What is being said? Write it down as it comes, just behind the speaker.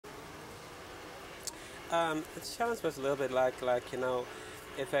The challenge was a little bit like you know,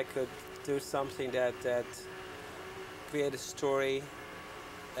 if I could do something that create a story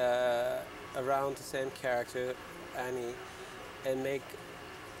around the same character, Annie, and make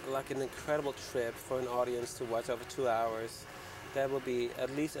like an incredible trip for an audience to watch over 2 hours. That would be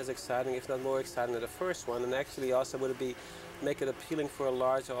at least as exciting, if not more exciting than the first one, and actually also would be make it appealing for a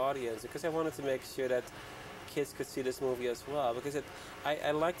larger audience, because I wanted to make sure that kids could see this movie as well, because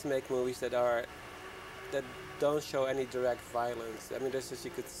I like to make movies that don't show any direct violence. I mean, there's, as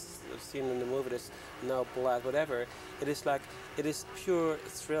you could have seen in the movie, there's no blood, whatever. It is pure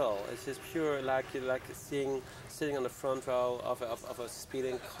thrill. It's just pure like sitting on the front row of a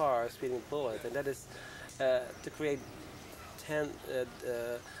speeding car, speeding bullet, and that is to create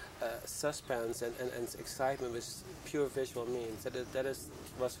suspense and excitement with pure visual means. That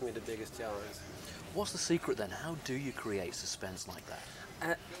was for me the biggest challenge. What's the secret then? How do you create suspense like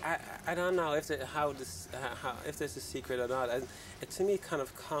that? I don't know if there's a secret or not. It to me kind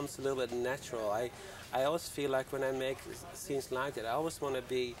of comes a little bit natural. I always feel like when I make scenes like that, I always want to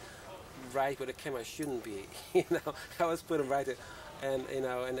be right where the camera shouldn't be. You know, I always put them right there, and you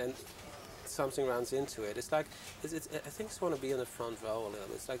know, and then something runs into it. It's like I think I just want to be in the front row a little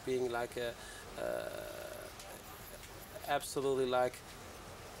bit. It's like being like absolutely like.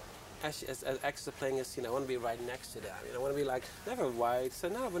 As actors are playing a scene, I want to be right next to them. You know, I want to be like never wide. So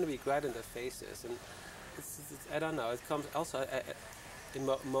now I want to be right in their faces, and I don't know. It comes also.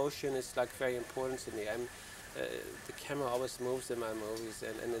 Emotion is like very important to me. The camera always moves in my movies,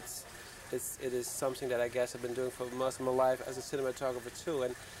 and it is something that I guess I've been doing for most of my life as a cinematographer too.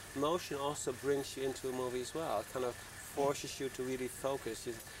 And motion also brings you into a movie as well. It kind of forces you to really focus.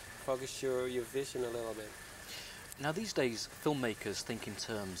 You focus your vision a little bit. Now these days, filmmakers think in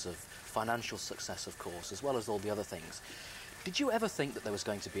terms of financial success, of course, as well as all the other things. Did you ever think that there was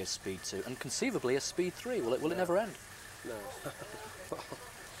going to be a Speed 2 and conceivably a Speed 3? Will it never end? No.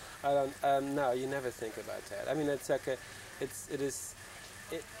 I don't. No, you never think about that. I mean, it's like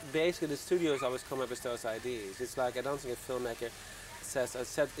basically the studios always come up with those ideas. It's like I don't think a filmmaker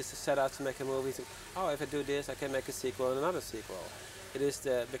is set out to make a movie. Think, oh, if I do this, I can make a sequel and another sequel. It is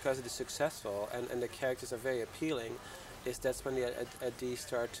because it is successful and the characters are very appealing. That's when the ideas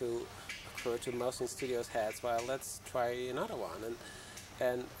start to occur to most in studios' heads. Well, let's try another one,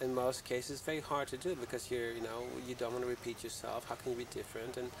 and in most cases, it's very hard to do because you don't want to repeat yourself. How can you be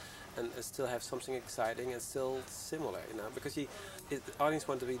different and still have something exciting and still similar? You know, because the audience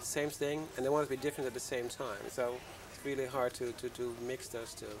want to be the same thing and they want to be different at the same time. So it's really hard to mix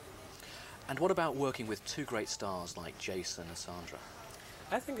those two. And what about working with two great stars like Jason and Sandra?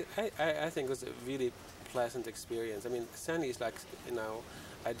 I think it was a really pleasant experience. I mean, Sandy is like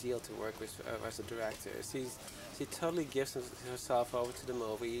ideal to work with as a director. She totally gives herself over to the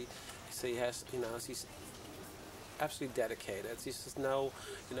movie. She's absolutely dedicated. She's just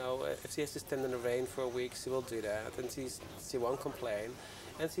if she has to stand in the rain for a week, she will do that, and she won't complain.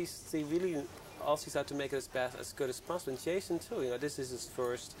 And she really also out to make it as good as possible. And Jason too. This is his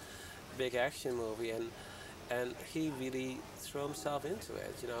first big action movie, and he really threw himself into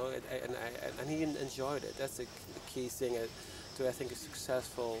it, and he enjoyed it. That's the key thing to, I think, a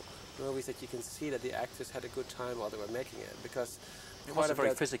successful movies, that you can see that the actors had a good time while they were making it, because it was a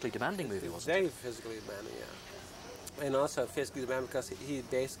very physically demanding movie, wasn't it? Very physically demanding, yeah. And also physically demanding because he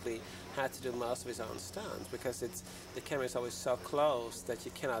basically had to do most of his own stunts, because the camera is always so close that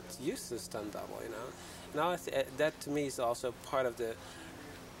you cannot use the stunt double, Now that to me is also part of the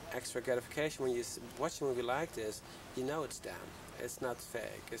extra gratification when you watch a movie like this. It's them. It's not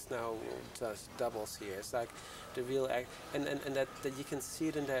fake. It's no just doubles here. It's like the real act, and that you can see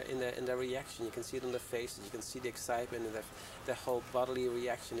it in their reaction. You can see it on their faces. You can see the excitement, and the whole bodily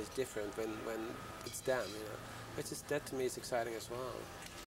reaction is different when it's them. Which is, that to me is exciting as well.